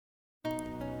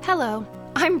Hello,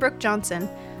 I'm Brooke Johnson.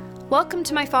 Welcome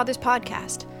to my father's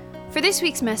podcast. For this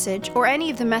week's message, or any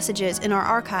of the messages in our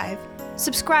archive,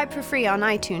 subscribe for free on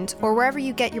iTunes or wherever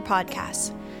you get your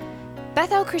podcasts.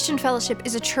 Bethel Christian Fellowship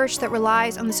is a church that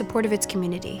relies on the support of its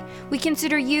community. We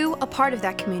consider you a part of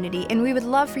that community, and we would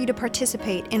love for you to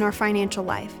participate in our financial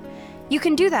life. You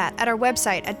can do that at our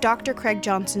website at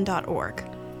drcraigjohnson.org.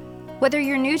 Whether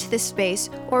you're new to this space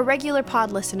or a regular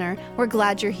pod listener, we're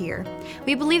glad you're here.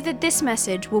 We believe that this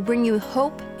message will bring you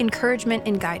hope, encouragement,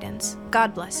 and guidance.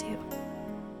 God bless you.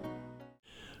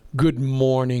 Good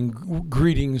morning.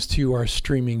 Greetings to you, our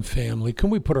streaming family.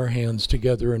 Can we put our hands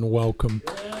together and welcome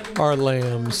our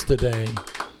lambs today?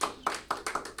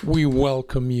 We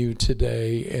welcome you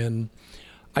today, and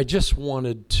I just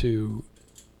wanted to,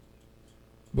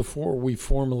 before we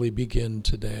formally begin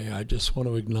today, I just want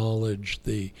to acknowledge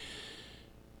the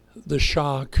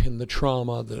shock and the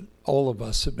trauma that all of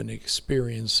us have been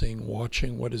experiencing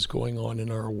watching what is going on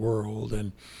in our world.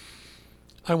 And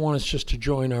I want us just to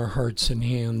join our hearts and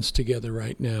hands together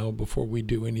right now before we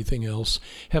do anything else.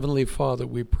 Heavenly Father,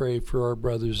 we pray for our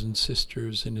brothers and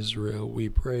sisters in Israel. We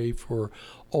pray for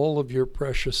all of your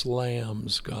precious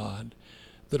lambs, God,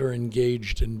 that are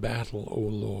engaged in battle, O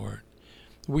Lord.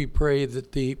 We pray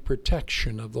that the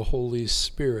protection of the Holy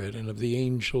Spirit and of the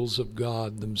angels of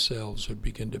God themselves would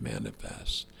begin to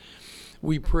manifest.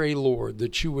 We pray, Lord,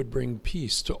 that you would bring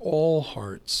peace to all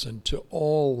hearts and to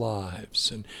all lives,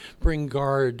 and bring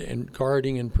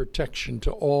guarding and protection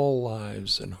to all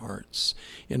lives and hearts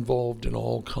involved in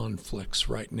all conflicts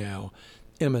right now,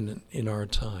 imminent in our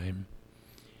time.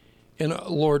 And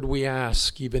Lord, we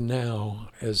ask even now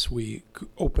as we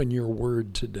open your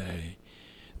word today,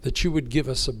 that you would give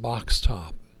us a box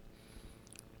top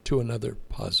to another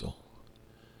puzzle,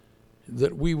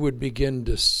 that we would begin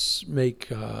to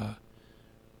make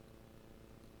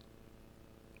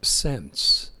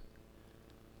sense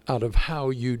out of how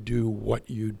you do what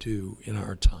you do in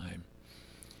our time.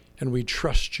 And we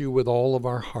trust you with all of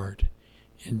our heart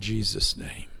in Jesus'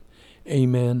 name.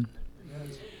 Amen.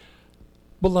 Amen.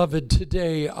 Beloved,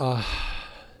 today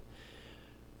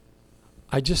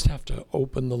I just have to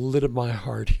open the lid of my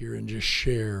heart here and just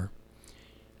share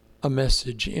a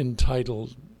message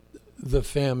entitled, "The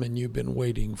Famine You've Been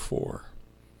Waiting For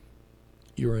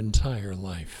Your Entire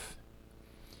Life."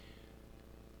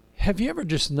 Have you ever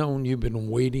just known you've been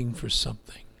waiting for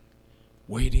something,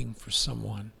 waiting for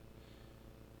someone?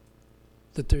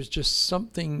 That there's just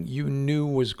something you knew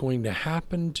was going to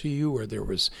happen to you, or there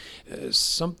was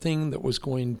something that was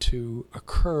going to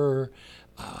occur.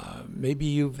 Maybe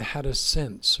you've had a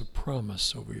sense of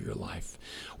promise over your life.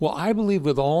 Well, I believe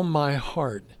with all my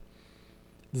heart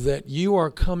that you are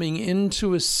coming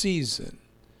into a season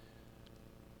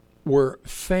where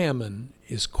famine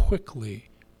is quickly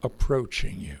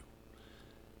approaching you.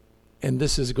 And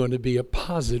this is going to be a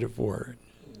positive word.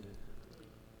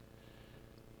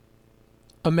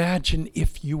 Imagine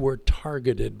if you were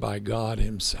targeted by God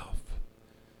himself.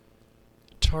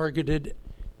 Targeted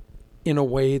in a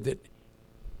way that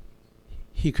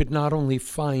he could not only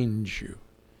find you,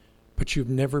 but you've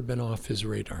never been off his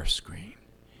radar screen.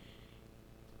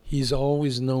 He's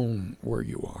always known where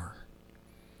you are.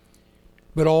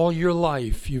 But all your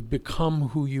life, you've become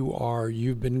who you are.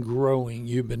 You've been growing.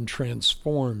 You've been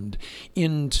transformed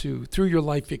through your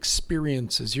life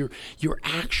experiences. You're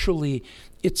actually,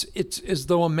 it's as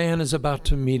though a man is about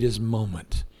to meet his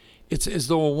moment. It's as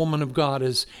though a woman of God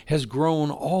has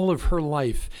grown all of her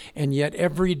life, and yet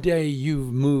every day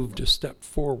you've moved a step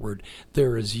forward.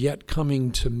 There is yet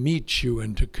coming to meet you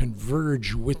and to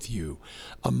converge with you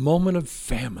a moment of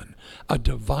famine, a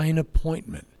divine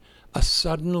appointment, a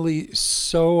suddenly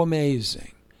so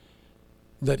amazing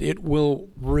that it will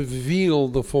reveal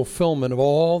the fulfillment of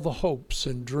all the hopes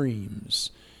and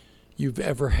dreams you've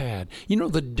ever had. You know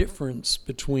the difference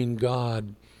between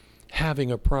God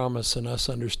having a promise and us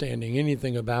understanding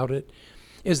anything about it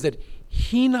is that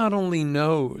he not only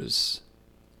knows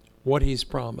what he's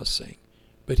promising,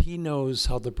 but he knows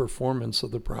how the performance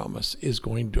of the promise is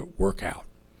going to work out.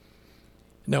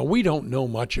 Now, we don't know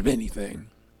much of anything.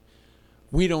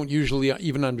 We don't usually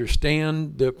even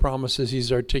understand the promises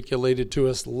he's articulated to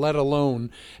us, let alone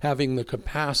having the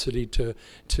capacity to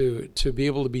be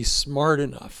able to be smart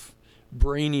enough,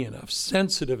 brainy enough,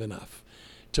 sensitive enough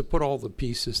to put all the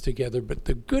pieces together. But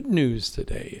the good news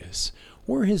today is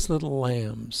we're his little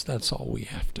lambs. That's all we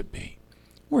have to be.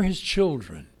 We're his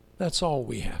children. That's all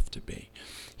we have to be.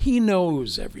 He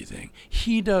knows everything.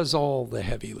 He does all the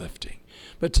heavy lifting.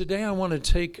 But today I want to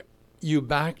take you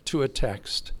back to a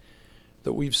text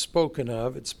that we've spoken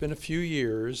of. It's been a few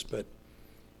years, but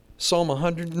Psalm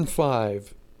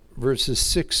 105, verses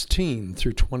 16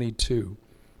 through 22.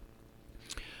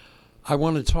 I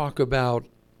want to talk about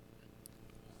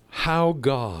how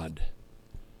God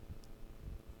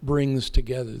brings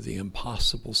together the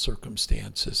impossible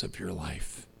circumstances of your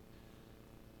life.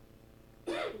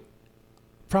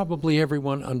 Probably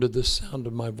everyone under the sound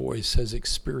of my voice has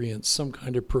experienced some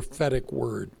kind of prophetic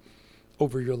word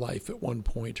over your life at one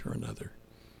point or another.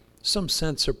 Some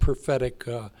sense of prophetic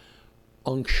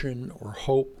unction or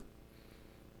hope.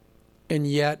 And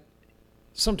yet,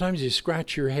 sometimes you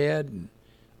scratch your head. And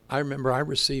I remember I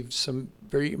received some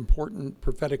very important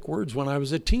prophetic words when I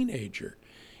was a teenager.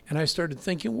 And I started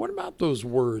thinking, what about those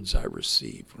words I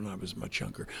received when I was much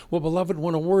younger? Well, beloved,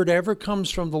 when a word ever comes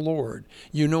from the Lord,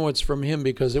 you know it's from him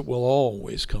because it will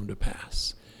always come to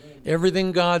pass.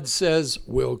 Everything God says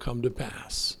will come to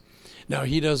pass. Now,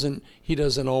 he doesn't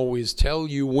always tell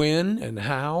you when and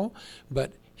how,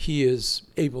 but he is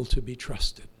able to be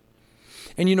trusted.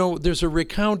 And you know, there's a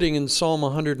recounting in Psalm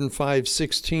 105,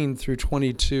 16 through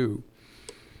 22.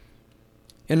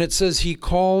 And it says, he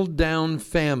called down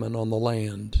famine on the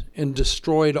land and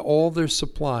destroyed all their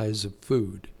supplies of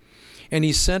food. And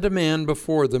he sent a man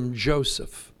before them,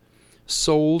 Joseph,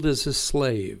 sold as a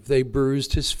slave. They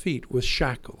bruised his feet with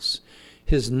shackles.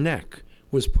 His neck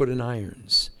was put in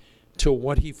irons, till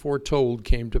what he foretold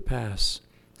came to pass,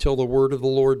 till the word of the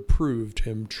Lord proved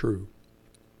him true.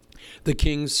 The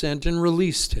king sent and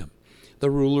released him.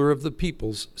 The ruler of the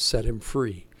peoples set him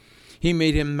free. He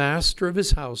made him master of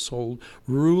his household,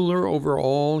 ruler over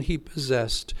all he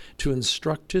possessed, to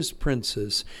instruct his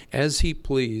princes as he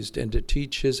pleased, and to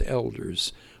teach his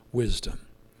elders wisdom.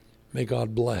 May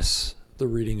God bless the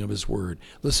reading of his word.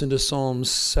 Listen to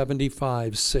Psalms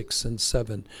 75, 6 and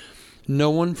 7. No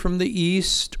one from the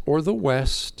east or the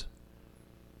west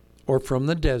or from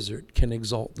the desert can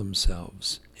exalt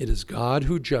themselves. It is God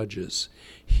who judges.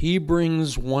 He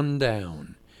brings one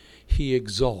down. He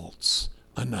exalts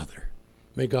another.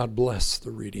 May God bless the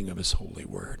reading of his holy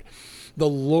word. The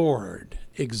Lord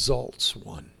exalts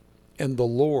one, and the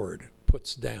Lord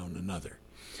puts down another.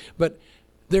 But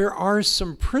there are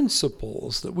some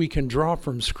principles that we can draw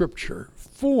from Scripture,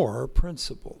 4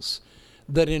 principles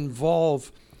that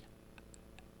involve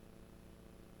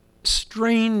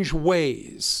strange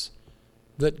ways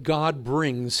that God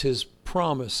brings his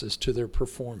promises to their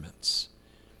performance.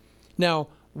 Now,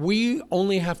 we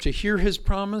only have to hear his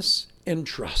promise and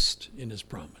trust in his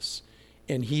promise.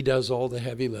 And he does all the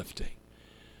heavy lifting.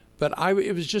 But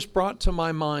it was just brought to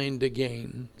my mind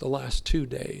again the last 2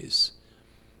 days.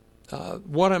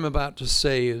 What I'm about to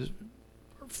say is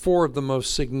 4 of the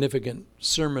most significant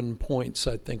sermon points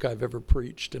I think I've ever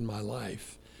preached in my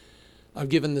life. I've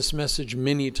given this message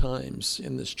many times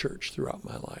in this church throughout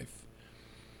my life.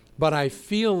 But I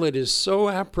feel it is so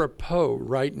apropos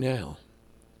right now,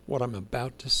 what I'm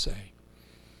about to say.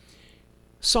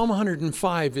 Psalm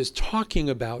 105 is talking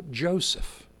about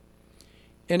Joseph.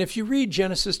 And if you read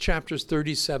Genesis chapters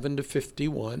 37 to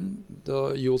 51,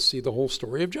 you'll see the whole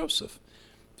story of Joseph.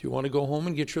 If you want to go home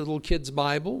and get your little kid's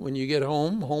Bible when you get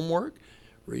home, homework,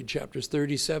 read chapters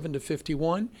 37 to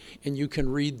 51, and you can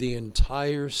read the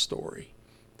entire story,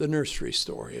 the nursery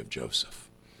story of Joseph.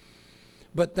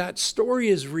 But that story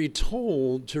is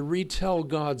retold to retell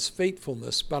God's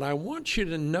faithfulness. But I want you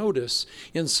to notice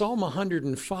in Psalm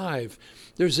 105,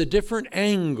 there's a different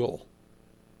angle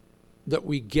that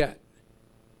we get.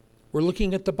 We're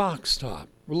looking at the box top.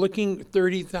 We're looking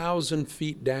 30,000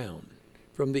 feet down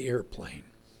from the airplane.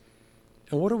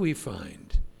 And what do we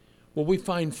find? Well, we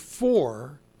find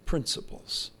 4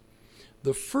 principles.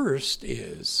 The first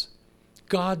is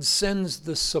God sends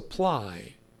the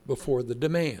supply before the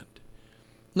demand.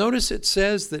 Notice it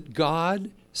says that God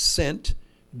sent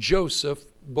Joseph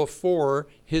before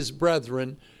his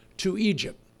brethren to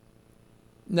Egypt.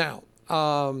 Now,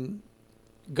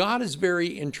 God is very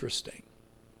interesting.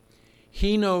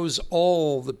 He knows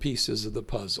all the pieces of the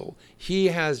puzzle. He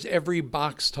has every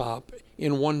box top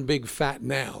in one big fat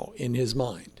now in his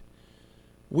mind.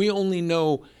 We only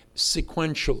know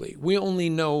sequentially. We only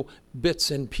know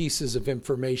bits and pieces of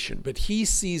information, but he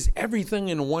sees everything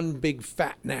in one big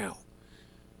fat now.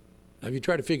 Now, if you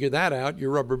try to figure that out, your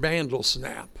rubber band will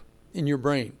snap in your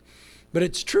brain. But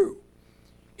it's true.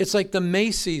 It's like the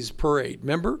Macy's parade.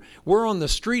 Remember? We're on the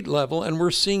street level and we're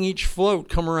seeing each float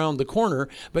come around the corner,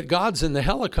 but God's in the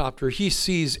helicopter. He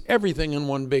sees everything in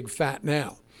one big fat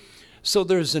now. So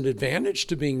there's an advantage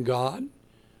to being God.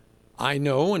 I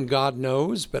know and God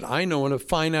knows, but I know in a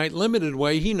finite, limited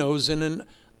way. He knows in an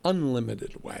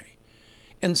unlimited way.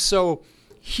 And so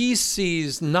he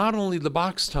sees not only the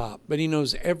box top, but he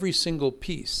knows every single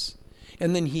piece.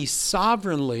 And then he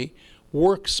sovereignly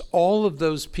works all of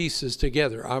those pieces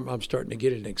together. I'm starting to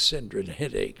get an eccentric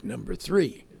headache, number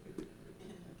 3.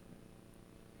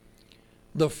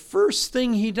 The first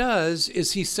thing he does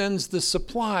is he sends the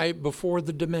supply before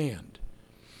the demand.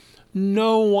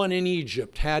 No one in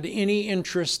Egypt had any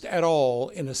interest at all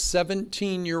in a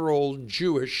 17-year-old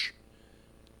Jewish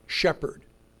shepherd.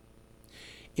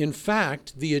 In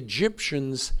fact, the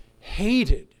Egyptians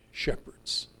hated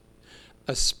shepherds,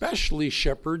 especially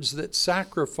shepherds that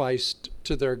sacrificed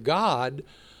to their god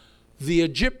the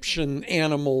Egyptian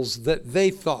animals that they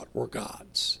thought were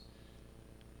gods.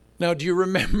 Now, do you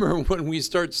remember when we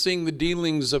start seeing the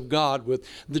dealings of God with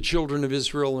the children of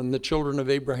Israel and the children of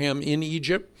Abraham in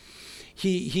Egypt?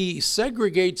 He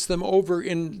segregates them over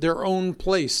in their own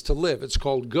place to live. It's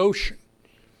called Goshen.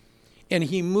 And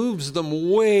he moves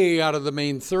them way out of the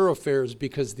main thoroughfares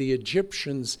because the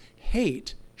Egyptians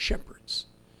hate shepherds.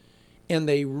 And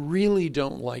they really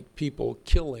don't like people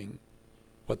killing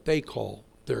what they call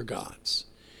their gods.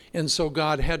 And so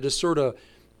God had to sort of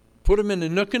put them in a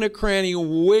nook and a cranny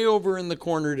way over in the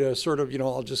corner to sort of,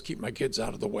 I'll just keep my kids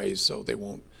out of the way so they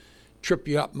won't trip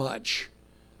you up much.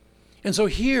 And so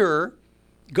here,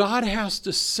 God has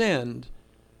to send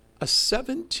a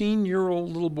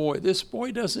 17-year-old little boy. This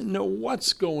boy doesn't know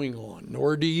what's going on,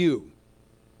 nor do you.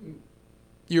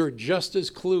 You're just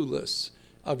as clueless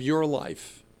of your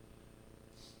life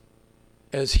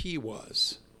as he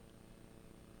was.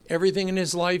 Everything in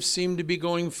his life seemed to be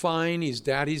going fine. He's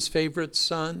daddy's favorite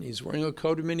son. He's wearing a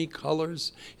coat of many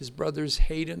colors. His brothers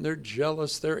hate him. They're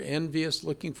jealous. They're envious,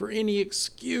 looking for any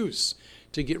excuse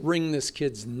to wring this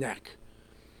kid's neck.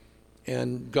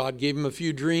 And God gave him a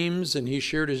few dreams, and he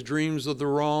shared his dreams with the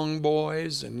wrong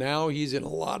boys, and now he's in a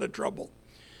lot of trouble.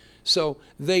 So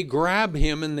they grab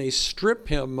him and they strip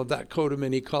him of that coat of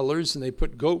many colors, and they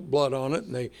put goat blood on it,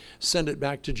 and they send it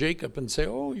back to Jacob and say,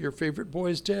 "Oh, your favorite boy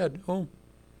is dead. Oh,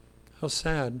 how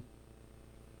sad."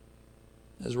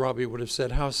 As Robbie would have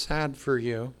said, "How sad for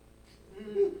you."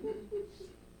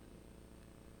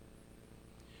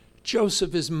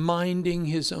 Joseph is minding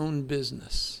his own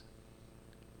business,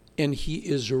 and he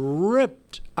is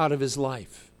ripped out of his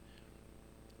life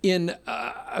in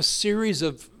a series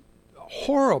of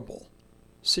horrible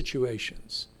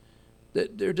situations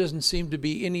that there doesn't seem to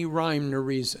be any rhyme nor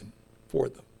reason for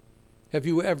them. Have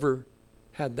you ever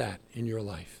had that in your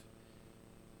life?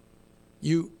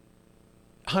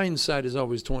 Hindsight is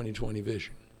always 20/20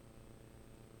 vision.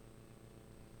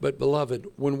 But beloved,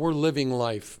 when we're living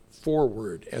life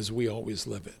forward as we always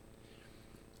live it,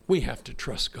 we have to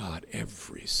trust God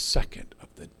every second of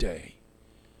the day.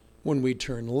 When we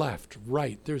turn left,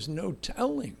 right, there's no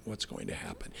telling what's going to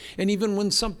happen. And even when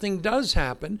something does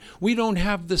happen, we don't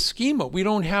have the schema. We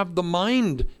don't have the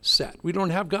mindset. We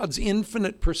don't have God's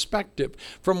infinite perspective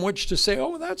from which to say,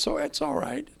 "Oh, it's all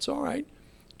right. It's all right."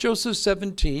 Joseph's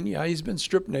 17. Yeah, he's been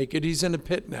stripped naked. He's in a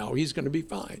pit now. He's going to be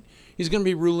fine. He's going to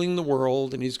be ruling the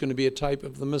world, and he's going to be a type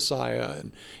of the Messiah,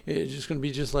 and it's just going to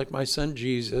be just like my son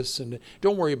Jesus, and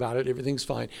don't worry about it. Everything's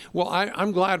fine. Well,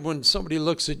 I'm glad when somebody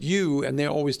looks at you and they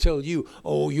always tell you,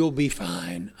 "Oh, you'll be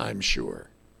fine, I'm sure."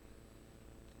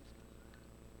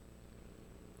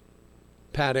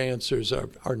 Pat answers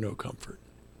are no comfort.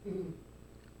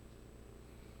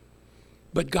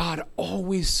 But God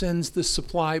always sends the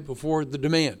supply before the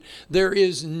demand. There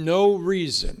is no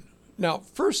reason. Now,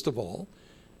 first of all,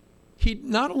 he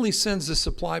not only sends the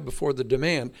supply before the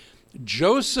demand,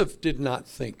 Joseph did not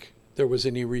think there was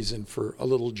any reason for a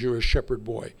little Jewish shepherd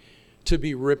boy to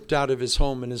be ripped out of his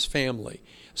home and his family,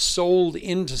 sold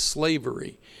into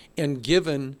slavery, and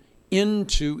given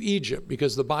into Egypt.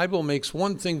 Because the Bible makes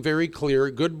one thing very clear: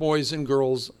 good boys and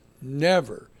girls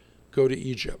never go to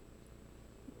Egypt.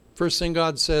 First thing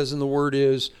God says in the Word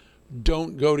is,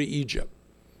 don't go to Egypt.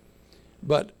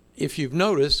 But if you've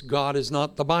noticed, God is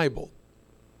not the Bible.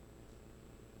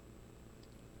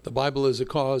 The Bible is a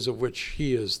cause of which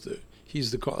He's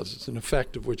the cause. It's an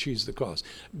effect of which He's the cause.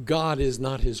 God is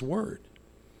not His Word.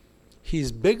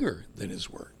 He's bigger than His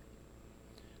Word.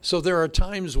 So there are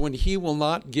times when He will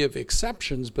not give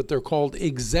exceptions, but they're called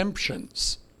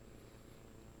exemptions.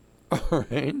 All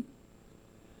right?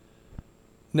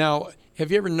 Now, have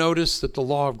you ever noticed that the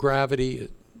law of gravity,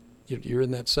 you're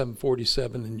in that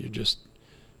 747 and you're just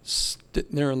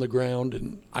sitting there on the ground,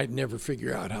 and I'd never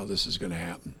figure out how this is going to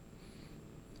happen.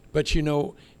 But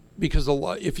because the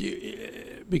law,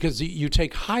 because you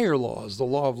take higher laws, the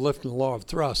law of lift and the law of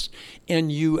thrust,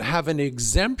 and you have an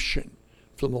exemption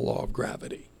from the law of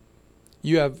gravity.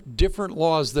 You have different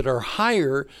laws that are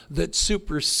higher that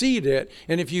supersede it.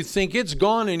 And if you think it's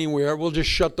gone anywhere, we'll just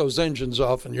shut those engines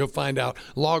off and you'll find out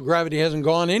law of gravity hasn't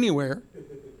gone anywhere.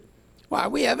 Well,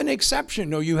 we have an exception.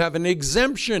 No, you have an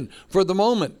exemption for the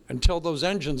moment until those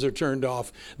engines are turned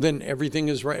off. Then everything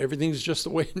is right. Everything's just the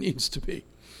way it needs to be.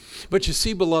 But you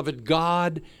see, beloved,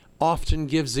 God often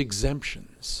gives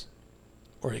exemptions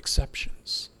or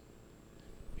exceptions.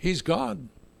 He's God.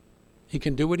 He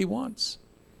can do what he wants.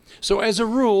 So as a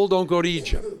rule, don't go to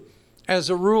Egypt. As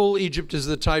a rule, Egypt is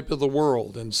the type of the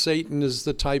world, and Satan is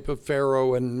the type of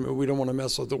Pharaoh, and we don't want to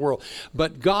mess with the world.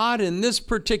 But God, in this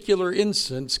particular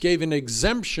instance, gave an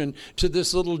exemption to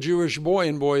this little Jewish boy,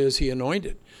 and boy, is he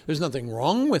anointed. There's nothing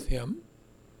wrong with him.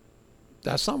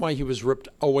 That's not why he was ripped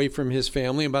away from his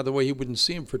family, and by the way, he wouldn't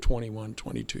see him for 21,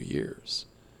 22 years.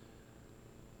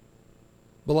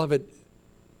 Beloved,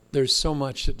 there's so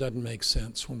much that doesn't make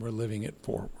sense when we're living it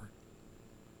forward.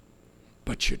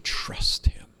 But you trust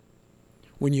him.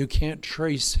 When you can't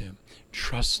trace him,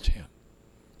 trust him.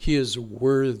 He is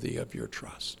worthy of your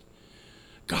trust.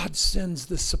 God sends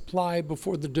the supply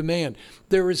before the demand.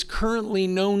 There is currently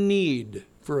no need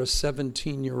for a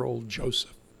 17-year-old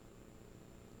Joseph.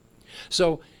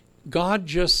 So God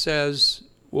just says,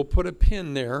 we'll put a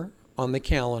pin there on the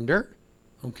calendar,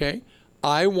 okay?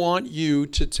 I want you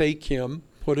to take him,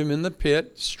 put him in the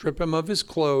pit, strip him of his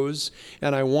clothes,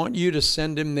 and I want you to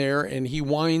send him there, and he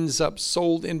winds up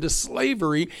sold into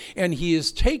slavery, and he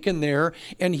is taken there,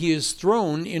 and he is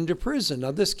thrown into prison.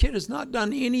 Now, this kid has not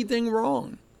done anything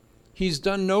wrong. He's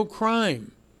done no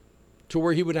crime to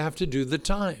where he would have to do the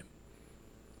time.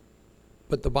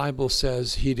 But the Bible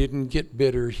says he didn't get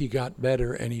bitter, he got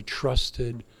better, and he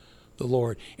trusted the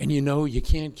Lord. And you know, you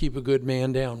can't keep a good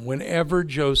man down. Whenever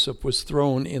Joseph was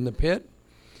thrown in the pit,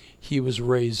 he was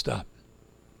raised up.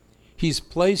 He's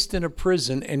placed in a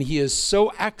prison, and he is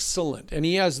so excellent, and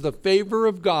he has the favor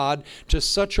of God to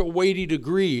such a weighty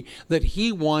degree that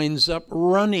he winds up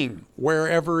running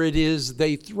wherever it is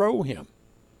they throw him.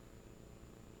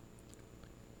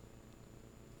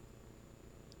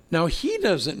 Now, he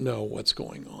doesn't know what's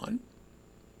going on,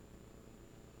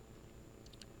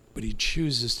 but he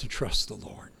chooses to trust the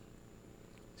Lord.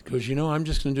 He goes, you know, I'm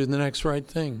just going to do the next right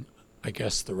thing. I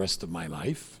guess the rest of my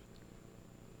life.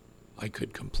 I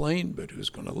could complain, but who's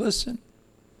going to listen?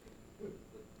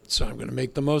 So I'm going to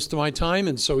make the most of my time.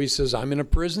 And so he says, I'm in a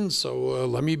prison, so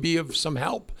let me be of some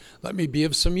help. Let me be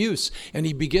of some use. And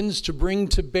he begins to bring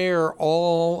to bear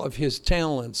all of his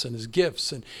talents and his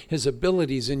gifts and his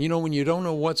abilities. And you know, when you don't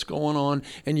know what's going on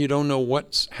and you don't know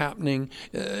what's happening,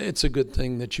 it's a good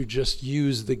thing that you just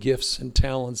use the gifts and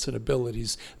talents and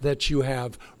abilities that you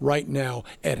have right now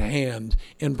at hand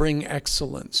and bring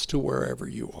excellence to wherever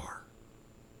you are.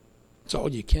 It's all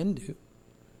you can do.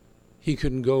 He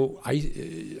couldn't go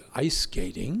ice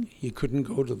skating. He couldn't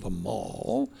go to the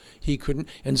mall. He couldn't.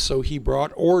 And so he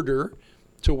brought order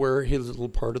to where his little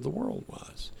part of the world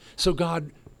was. So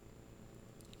God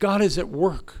is at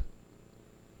work.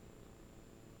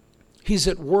 He's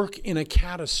at work in a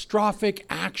catastrophic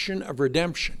action of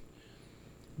redemption.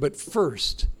 But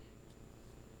first,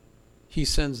 he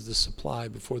sends the supply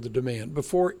before the demand.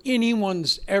 Before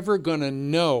anyone's ever going to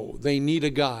know they need a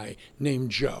guy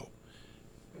named Joe,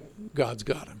 God's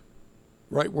got him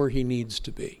right where he needs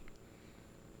to be.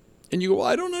 And you go, well,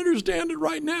 I don't understand it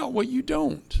right now. Well, you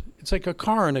don't. It's like a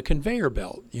car and a conveyor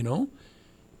belt, you know.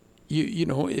 You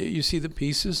know, you see the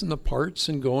pieces and the parts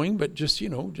and going, but just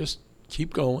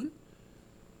keep going.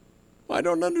 Well, I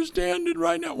don't understand it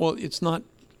right now. Well, it's not.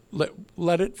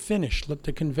 Let it finish. Let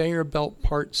the conveyor belt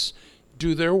parts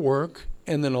do their work.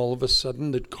 And then all of a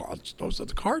sudden, those are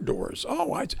the car doors.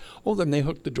 Then they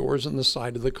hook the doors on the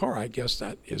side of the car. I guess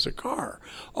that is a car.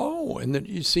 Oh, and then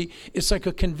you see, it's like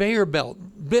a conveyor belt,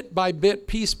 bit by bit,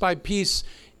 piece by piece.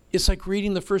 It's like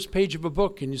reading the first page of a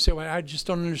book, and you say, well, I just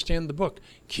don't understand the book.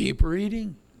 Keep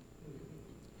reading.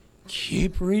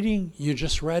 Keep reading. You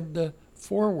just read the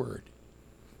foreword.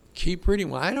 Keep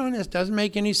reading. Well, it doesn't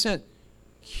make any sense.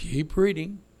 Keep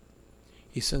reading.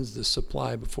 He sends the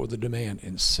supply before the demand.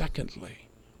 And secondly,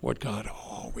 what God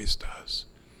always does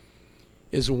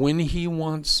is when he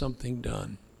wants something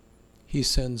done, he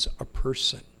sends a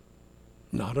person,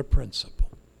 not a principle.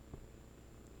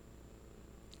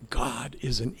 God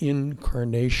is an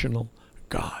incarnational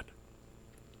God.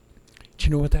 Do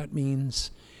you know what that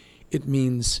means? It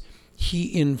means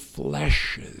he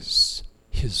infleshes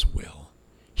his will.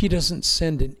 He doesn't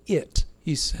send an it,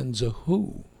 he sends a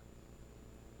who.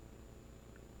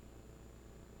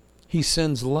 He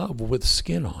sends love with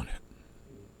skin on it.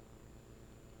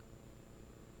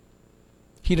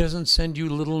 He doesn't send you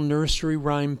little nursery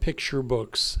rhyme picture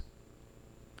books.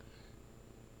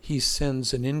 He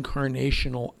sends an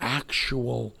incarnational,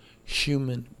 actual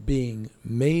human being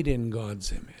made in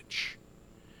God's image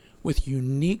with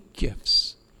unique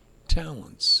gifts,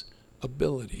 talents,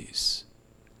 abilities,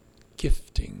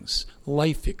 giftings,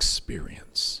 life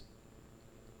experience.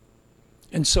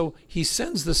 And so he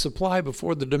sends the supply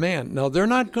before the demand. Now, they're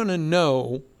not going to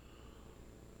know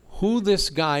who this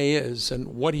guy is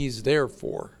and what he's there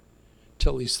for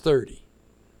till he's 30.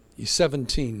 He's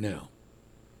 17 now.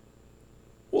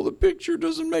 Well, the picture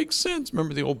doesn't make sense.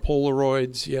 Remember the old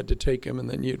Polaroids? You had to take them and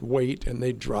then you'd wait and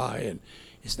they'd dry. And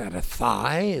is that a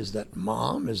thigh? Is that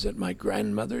mom? Is that my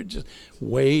grandmother? Just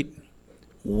wait.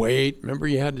 Remember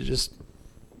you had to just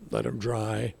let them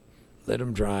dry. And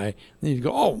then you'd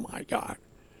go, oh my God.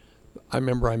 I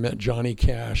remember I met Johnny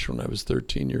Cash when I was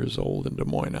 13 years old in Des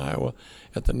Moines, Iowa,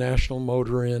 at the National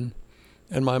Motor Inn.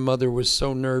 And my mother was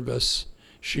so nervous,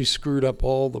 she screwed up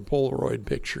all the Polaroid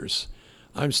pictures.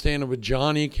 I'm standing with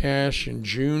Johnny Cash and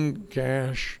June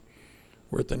Cash.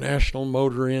 We're at the National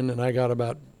Motor Inn, and I got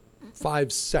about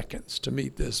 5 seconds to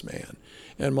meet this man.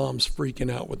 And Mom's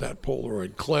freaking out with that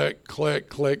Polaroid. Click, click,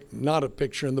 click. Not a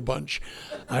picture in the bunch.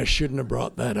 I shouldn't have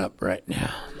brought that up right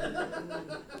now.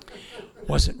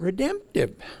 Wasn't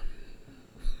redemptive.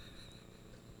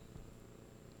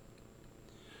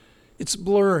 It's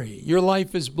blurry. Your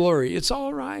life is blurry. It's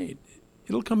all right.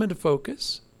 It'll come into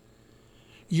focus.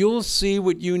 You'll see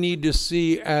what you need to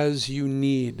see as you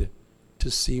need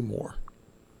to see more.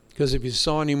 Because if you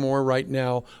saw any more right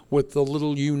now with the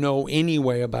little you know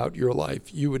anyway about your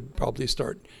life, you would probably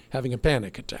start having a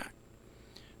panic attack.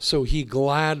 So he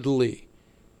gladly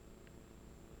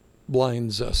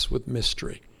blinds us with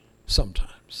mystery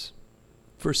sometimes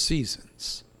for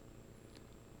seasons.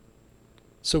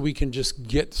 So we can just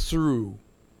get through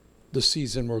the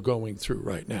season we're going through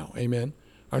right now. Amen?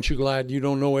 Aren't you glad you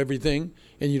don't know everything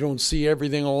and you don't see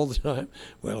everything all the time?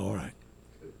 Well, all right.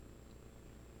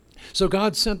 So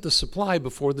God sent the supply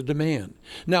before the demand.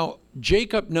 Now,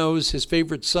 Jacob knows his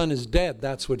favorite son is dead.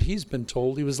 That's what he's been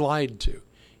told. He was lied to.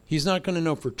 He's not going to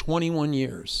know for 21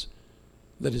 years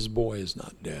that his boy is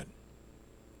not dead.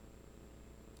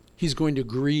 He's going to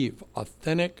grieve,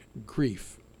 authentic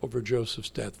grief over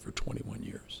Joseph's death for 21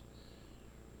 years.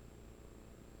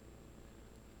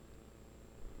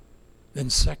 Then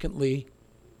secondly,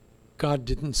 God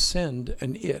didn't send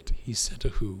an it. He sent a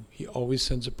who. He always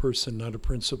sends a person, not a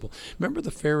principle. Remember the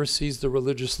Pharisees, the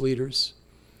religious leaders?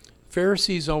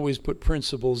 Pharisees always put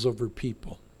principles over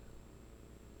people.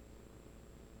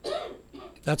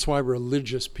 That's why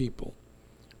religious people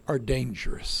are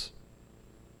dangerous.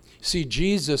 See,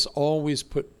 Jesus always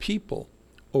put people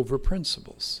over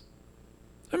principles.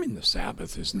 I mean, the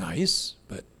Sabbath is nice,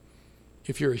 but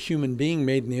if you're a human being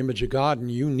made in the image of God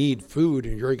and you need food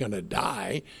and you're going to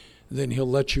die, then he'll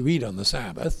let you eat on the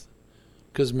Sabbath,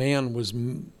 because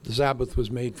the Sabbath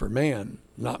was made for man,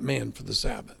 not man for the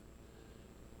Sabbath.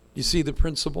 You see the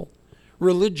principle?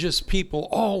 Religious people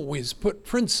always put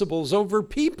principles over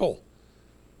people.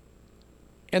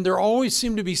 And they always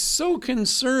seem to be so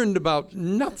concerned about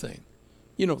nothing,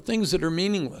 things that are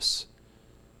meaningless,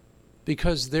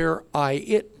 because they're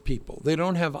I-it people. They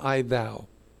don't have I-thou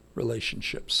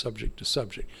relationships, subject to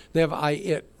subject. They have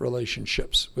I-it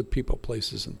relationships with people,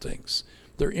 places, and things.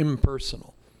 They're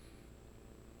impersonal.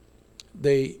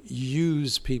 They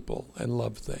use people and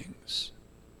love things.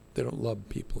 They don't love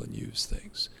people and use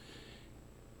things.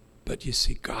 But you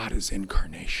see, God is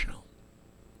incarnational.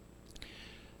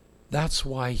 That's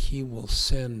why he will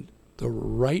send the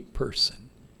right person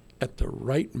at the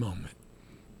right moment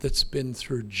that's been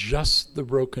through just the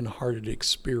brokenhearted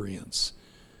experience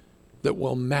that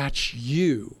will match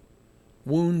you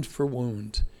wound for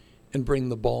wound and bring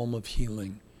the balm of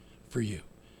healing for you.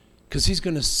 Because he's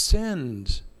going to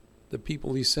send the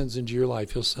people he sends into your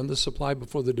life. He'll send the supply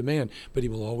before the demand, but he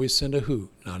will always send a who,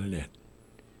 not an it.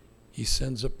 He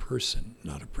sends a person,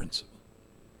 not a principle.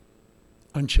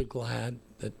 Aren't you glad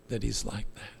that he's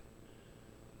like that?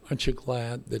 Aren't you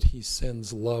glad that he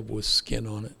sends love with skin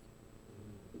on it?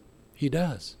 He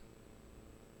does.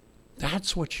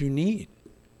 That's what you need.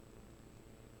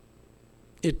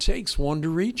 It takes one to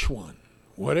reach one,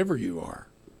 whatever you are.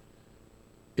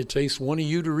 It takes one of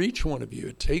you to reach one of you.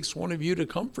 It takes one of you to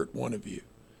comfort one of you.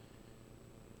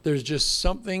 There's just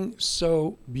something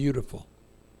so beautiful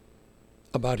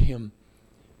about him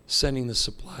sending the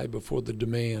supply before the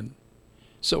demand.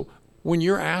 So when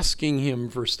you're asking him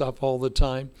for stuff all the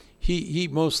time, he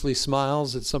mostly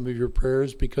smiles at some of your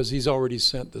prayers because he's already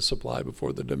sent the supply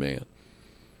before the demand.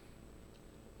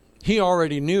 He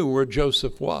already knew where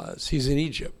Joseph was. He's in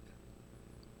Egypt.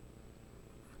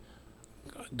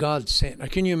 God sent. Now,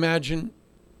 can you imagine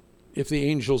if the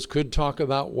angels could talk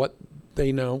about what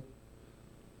they know?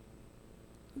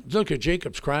 Look at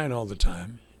Jacob's crying all the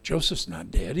time. Joseph's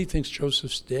not dead. He thinks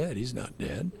Joseph's dead. He's not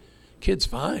dead. Kid's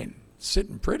fine.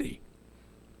 Sitting pretty.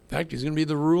 In fact, he's going to be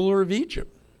the ruler of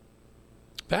Egypt.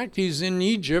 In fact, he's in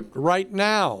Egypt right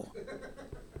now.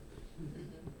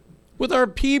 With our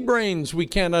pea brains, we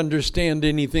can't understand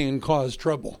anything and cause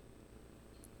trouble.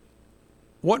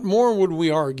 What more would we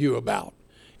argue about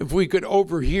if we could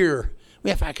overhear,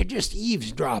 if I could just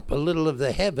eavesdrop a little of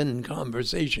the heaven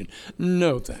conversation?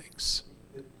 No thanks.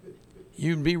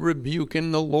 You'd be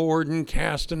rebuking the Lord and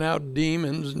casting out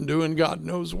demons and doing God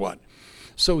knows what.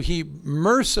 So he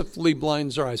mercifully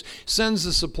blinds our eyes, sends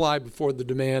the supply before the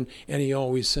demand, and he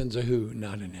always sends a who,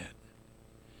 not an it.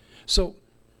 So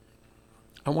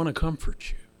I want to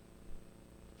comfort you.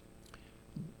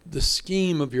 The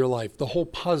scheme of your life, the whole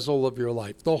puzzle of your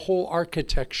life, the whole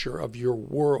architecture of your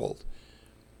world,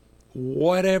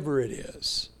 whatever it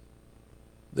is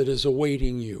that is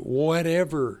awaiting you,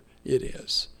 whatever it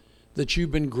is that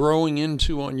you've been growing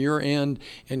into on your end,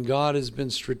 and God has been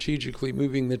strategically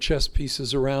moving the chess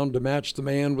pieces around to match the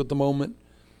man with the moment,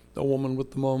 the woman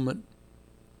with the moment.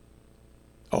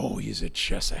 Oh, he's a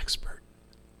chess expert.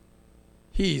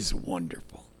 He's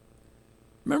wonderful.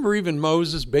 Remember even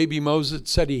Moses, baby Moses,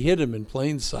 said he hid him in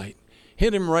plain sight.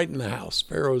 Hid him right in the house.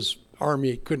 Pharaoh's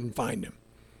army couldn't find him.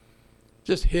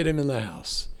 Just hid him in the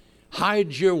house.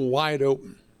 Hide you wide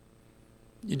open.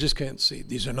 You just can't see.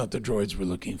 These are not the droids we're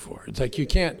looking for. It's like you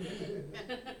can't.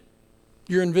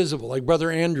 You're invisible. Like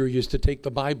Brother Andrew used to take the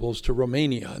Bibles to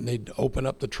Romania, and they'd open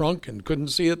up the trunk and couldn't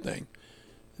see a thing.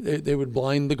 They would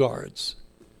blind the guards.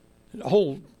 A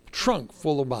whole trunk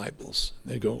full of Bibles.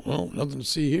 They go, oh, nothing to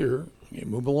see here. Okay,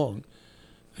 move along.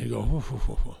 They go,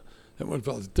 oh. That went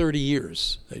for 30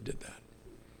 years they did that.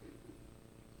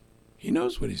 He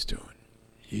knows what he's doing.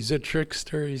 He's a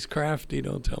trickster. He's crafty.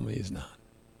 Don't tell me he's not.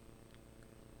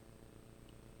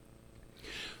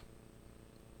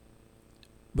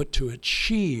 But to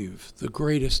achieve the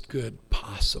greatest good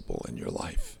possible in your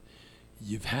life,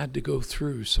 you've had to go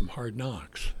through some hard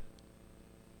knocks.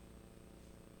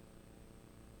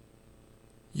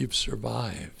 You've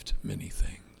survived many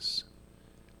things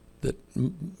that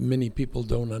many people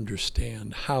don't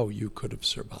understand how you could have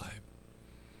survived.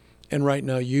 And right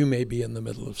now you may be in the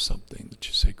middle of something that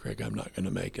you say, Craig, I'm not going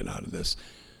to make it out of this.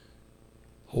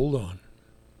 Hold on.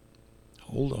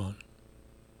 Hold on.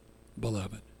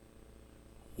 Beloved.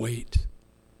 Wait.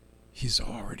 He's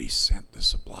already sent the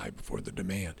supply before the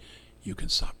demand. You can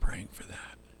stop praying for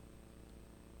that.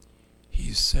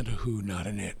 He's sent a who, not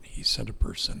an it. He sent a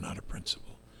person, not a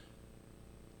principle.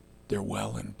 They're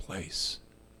well in place.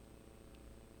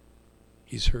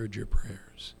 He's heard your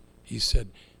prayers. He said,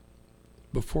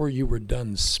 before you were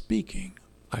done speaking,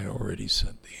 I already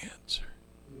sent the answer.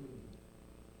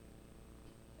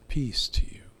 Peace to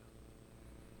you.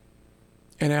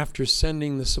 And after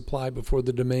sending the supply before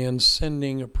the demand,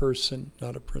 sending a person,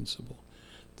 not a principle.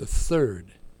 The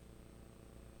third,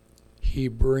 he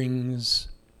brings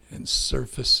and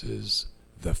surfaces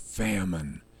the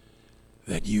famine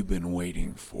that you've been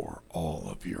waiting for all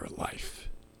of your life.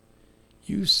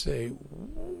 You say,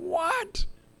 what?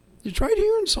 It's right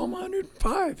here in Psalm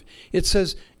 105. It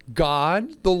says,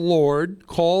 God, the Lord,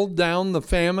 called down the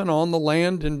famine on the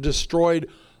land and destroyed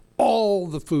all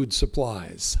the food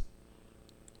supplies.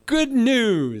 Good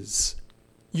news.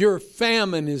 Your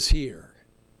famine is here.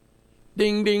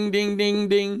 Ding, ding, ding, ding,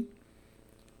 ding.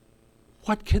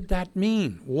 What could that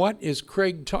mean? What is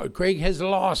Craig talking? Craig has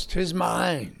lost his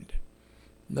mind.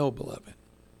 No, beloved.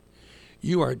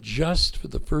 You are just for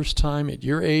the first time at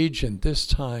your age and this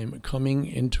time coming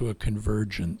into a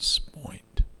convergence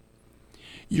point.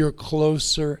 You're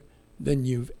closer than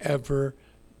you've ever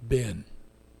been.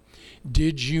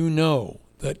 Did you know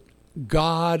that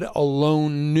God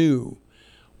alone knew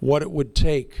what it would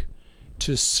take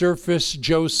to surface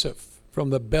Joseph from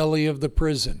the belly of the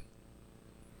prison?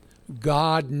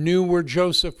 God knew where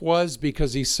Joseph was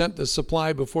because he sent the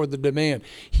supply before the demand.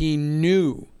 He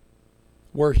knew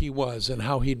where he was and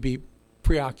how he'd be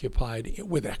preoccupied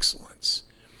with excellence.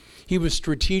 He was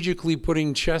strategically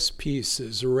putting chess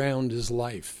pieces around his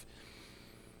life.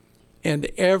 And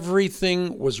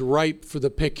everything was ripe for the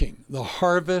picking. The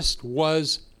harvest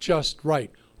was just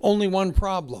right. Only one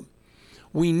problem.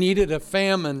 We needed a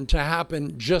famine to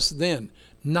happen just then.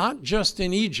 Not just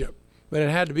in Egypt, but it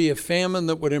had to be a famine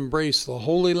that would embrace the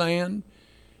Holy Land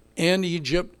and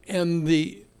Egypt and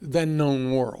the then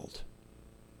known world.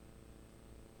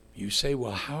 You say,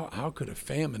 well, how could a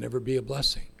famine ever be a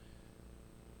blessing?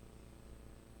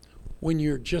 When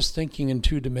you're just thinking in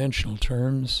two-dimensional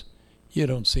terms, you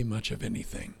don't see much of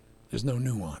anything. There's no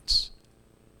nuance.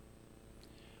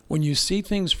 When you see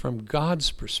things from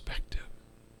God's perspective,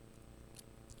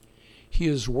 He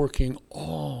is working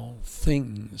all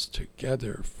things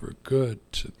together for good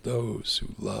to those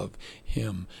who love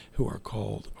him, who are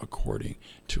called according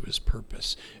to his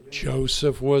purpose.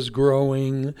 Joseph was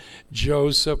growing.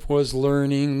 Joseph was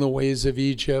learning the ways of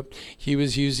Egypt. He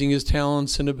was using his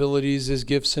talents and abilities, his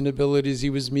gifts and abilities. He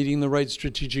was meeting the right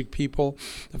strategic people.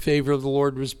 The favor of the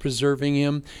Lord was preserving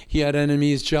him. He had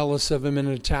enemies jealous of him and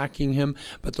attacking him.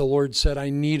 But the Lord said, I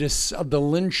need the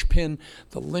linchpin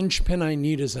I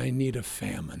need is I need a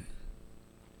famine.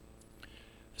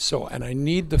 And I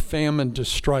need the famine to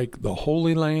strike the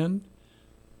Holy Land,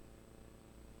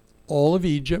 all of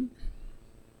Egypt,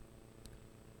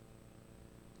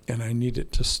 and I need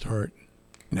it to start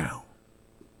now.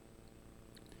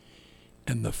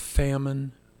 And the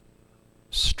famine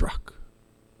struck.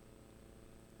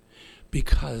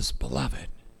 Because, beloved,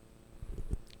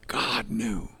 God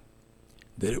knew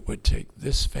that it would take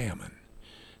this famine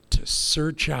to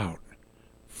search out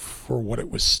for what it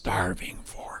was starving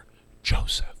for,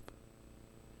 Joseph.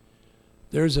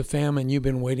 There's a famine you've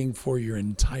been waiting for your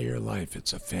entire life.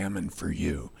 It's a famine for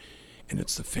you. And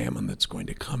it's the famine that's going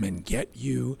to come and get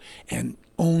you, and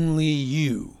only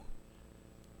you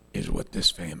is what this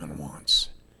famine wants.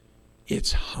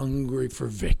 It's hungry for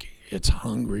Vicky. It's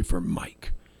hungry for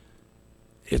Mike.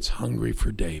 It's hungry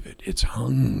for David. It's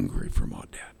hungry for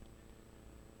Maudette.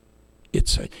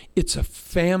 It's a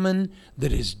famine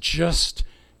that is just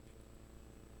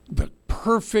the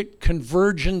perfect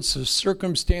convergence of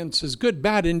circumstances, good,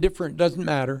 bad, indifferent, doesn't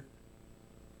matter.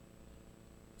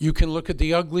 You can look at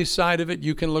the ugly side of it.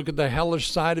 You can look at the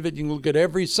hellish side of it. You can look at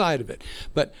every side of it.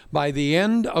 But by the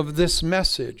end of this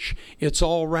message, it's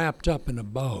all wrapped up in a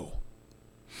bow.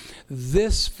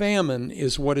 This famine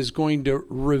is what is going to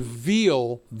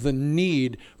reveal the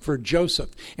need for Joseph.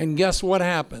 And guess what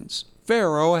happens?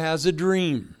 Pharaoh has a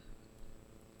dream.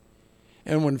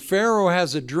 And when Pharaoh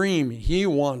has a dream, he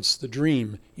wants the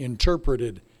dream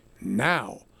interpreted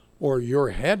now, or your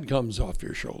head comes off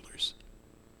your shoulders.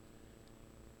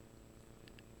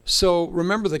 So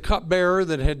remember the cupbearer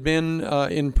that had been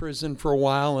in prison for a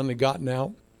while and had gotten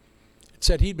out? It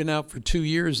said he'd been out for 2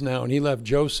 years now, and he left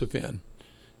Joseph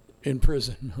in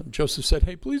prison. Joseph said,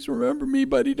 hey, please remember me,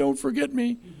 buddy. Don't forget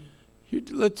me.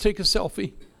 Let's take a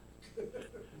selfie.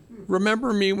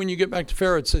 Remember me when you get back to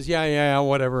Pharaoh. It says, yeah,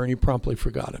 whatever. And he promptly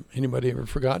forgot him. Anybody ever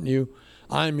forgotten you?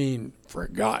 I mean,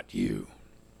 forgot you.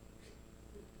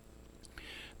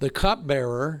 The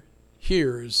cupbearer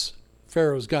hears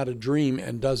Pharaoh's got a dream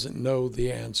and doesn't know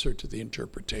the answer to the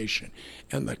interpretation.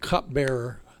 And the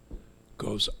cupbearer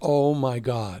goes, oh my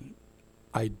God,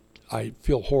 I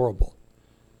feel horrible.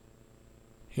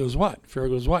 He goes, what? Pharaoh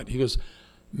goes, what? He goes,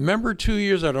 remember 2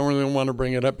 years, I don't really want to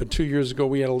bring it up, but 2 years ago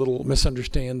we had a little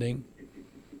misunderstanding.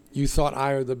 You thought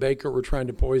I or the baker were trying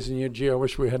to poison you. Gee, I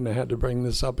wish we hadn't had to bring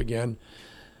this up again.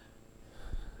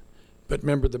 But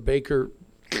remember the baker,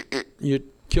 you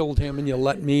killed him and you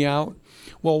let me out?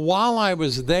 Well, while I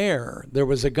was there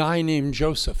was a guy named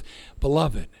Joseph.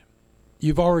 Beloved,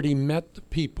 you've already met the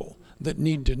people that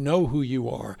need to know who you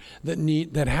are,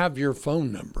 that have your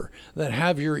phone number, that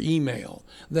have your email,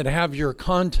 that have your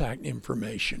contact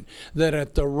information, that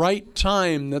at the right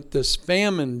time that this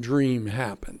famine dream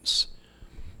happens,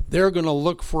 they're going to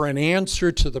look for an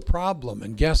answer to the problem.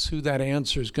 And guess who that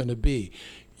answer is going to be?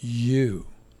 You.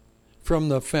 From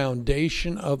the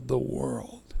foundation of the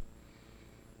world,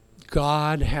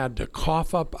 God had to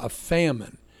cough up a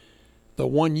famine, the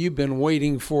one you've been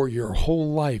waiting for your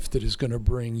whole life, that is going to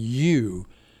bring you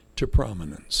to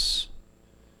prominence.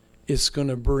 It's going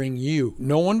to bring you,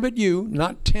 no one but you,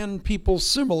 not 10 people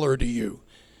similar to you.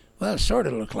 Well, it sort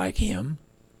of look like him.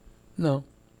 No,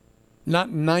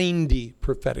 not 90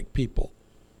 prophetic people.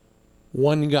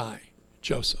 One guy,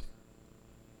 Joseph.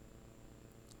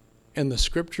 And the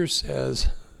scripture says,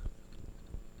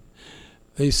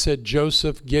 they said,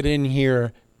 Joseph, get in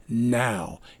here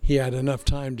now. He had enough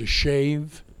time to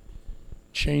shave,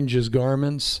 change his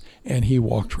garments, and he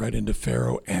walked right into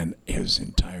Pharaoh, and his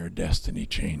entire destiny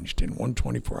changed in one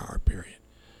 24-hour period.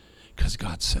 Because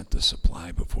God sent the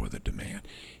supply before the demand.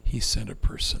 He sent a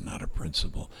person, not a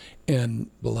principle. And,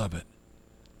 beloved,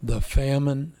 the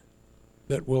famine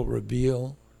that will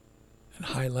reveal and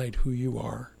highlight who you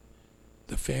are,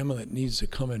 the famine that needs to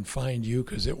come and find you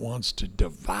because it wants to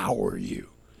devour you.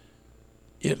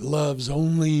 It loves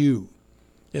only you.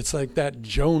 It's like that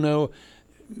Jonah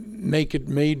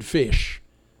made fish.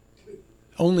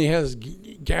 Only has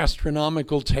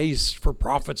gastronomical taste for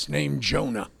prophets named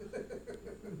Jonah.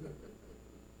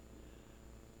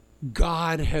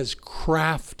 God has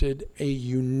crafted a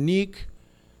unique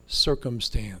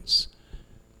circumstance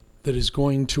that is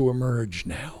going to emerge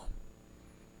now.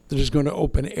 that is going to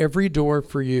open every door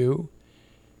for you.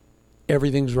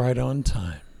 Everything's right on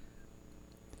time.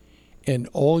 And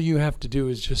all you have to do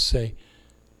is just say,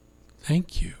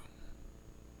 thank you.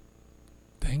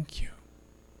 Thank you.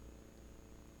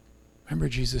 Remember,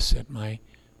 Jesus said, my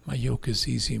yoke is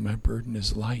easy, my burden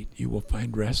is light. You will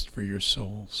find rest for your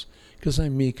souls, because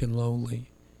I'm meek and lowly.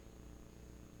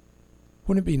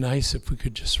 Wouldn't it be nice if we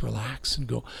could just relax and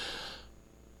go,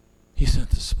 He sent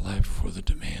the supply before the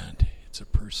demand. It's a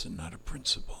person, not a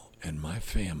principle. And my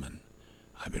famine,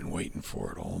 I've been waiting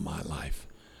for it all my life.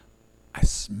 I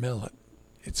smell it.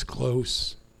 It's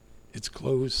close. It's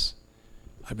close.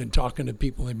 I've been talking to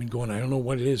people, they've been going, I don't know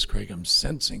what it is, Craig. I'm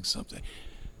sensing something.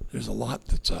 There's a lot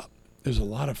that's up. There's a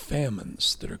lot of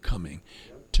famines that are coming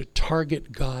to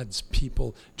target God's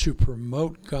people, to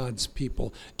promote God's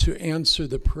people, to answer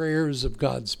the prayers of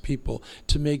God's people,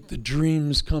 to make the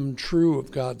dreams come true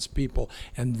of God's people.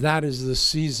 And that is the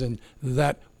season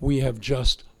that we have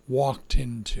just walked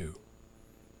into.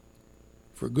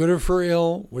 For good or for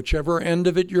ill, whichever end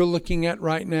of it you're looking at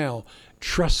right now,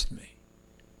 trust me,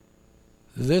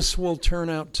 this will turn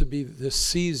out to be the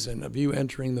season of you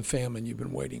entering the famine you've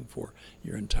been waiting for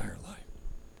your entire life.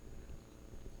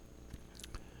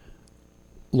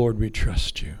 Lord, we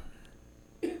trust you.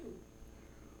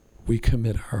 We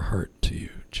commit our heart to you,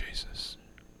 Jesus.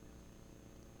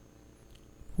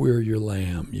 We're your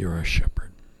lamb. You're our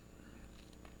shepherd.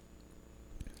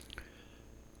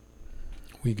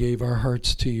 We gave our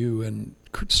hearts to you and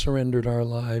surrendered our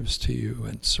lives to you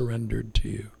and surrendered to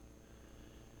you.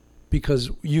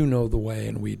 Because you know the way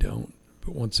and we don't.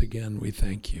 But once again, we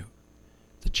thank you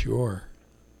that you're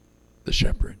the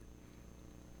shepherd.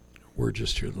 We're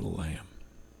just your little lamb.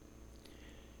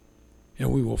 And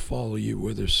we will follow you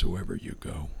whithersoever you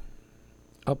go.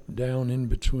 Up, down, in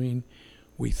between.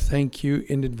 We thank you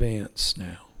in advance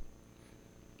now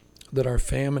that our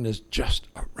famine is just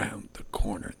around the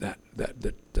corner. That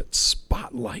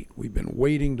spotlight we've been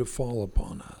waiting to fall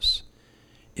upon us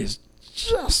is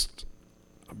just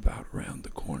about around the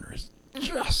corner, is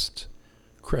just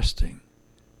cresting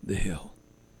the hill.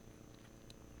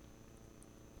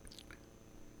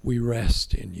 We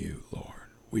rest in you, Lord.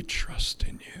 We trust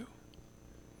in you.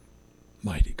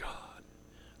 Mighty God,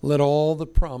 let all the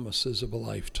promises of a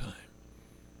lifetime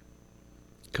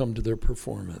come to their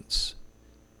performance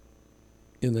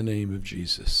in the name of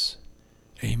Jesus.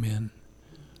 Amen.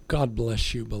 God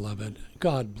bless you, beloved.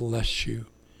 God bless you.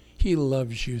 He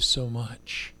loves you so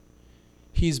much.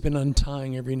 He's been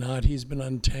untying every knot. He's been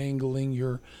untangling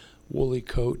your woolly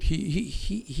coat.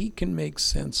 He can make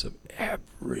sense of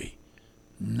every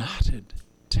knotted,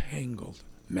 tangled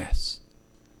mess.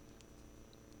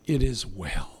 It is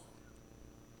well.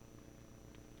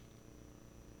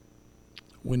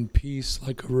 When peace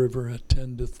like a river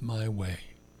attendeth my way,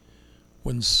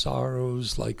 when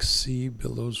sorrows like sea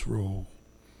billows roll,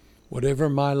 whatever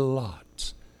my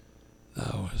lot,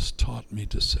 thou hast taught me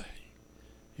to say,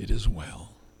 it is well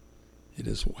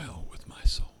with my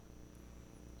soul.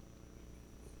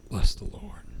 Bless the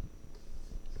Lord.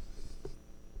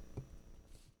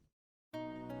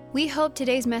 We hope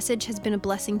today's message has been a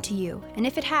blessing to you, and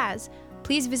if it has,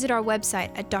 please visit our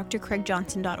website at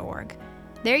drcraigjohnson.org.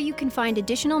 There you can find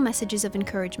additional messages of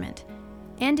encouragement.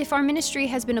 And if our ministry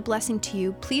has been a blessing to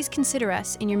you, please consider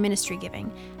us in your ministry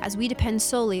giving, as we depend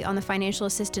solely on the financial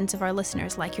assistance of our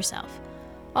listeners like yourself.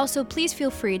 Also, please feel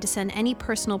free to send any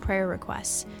personal prayer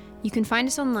requests. You can find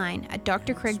us online at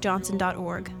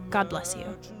drcraigjohnson.org. God bless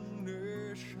you.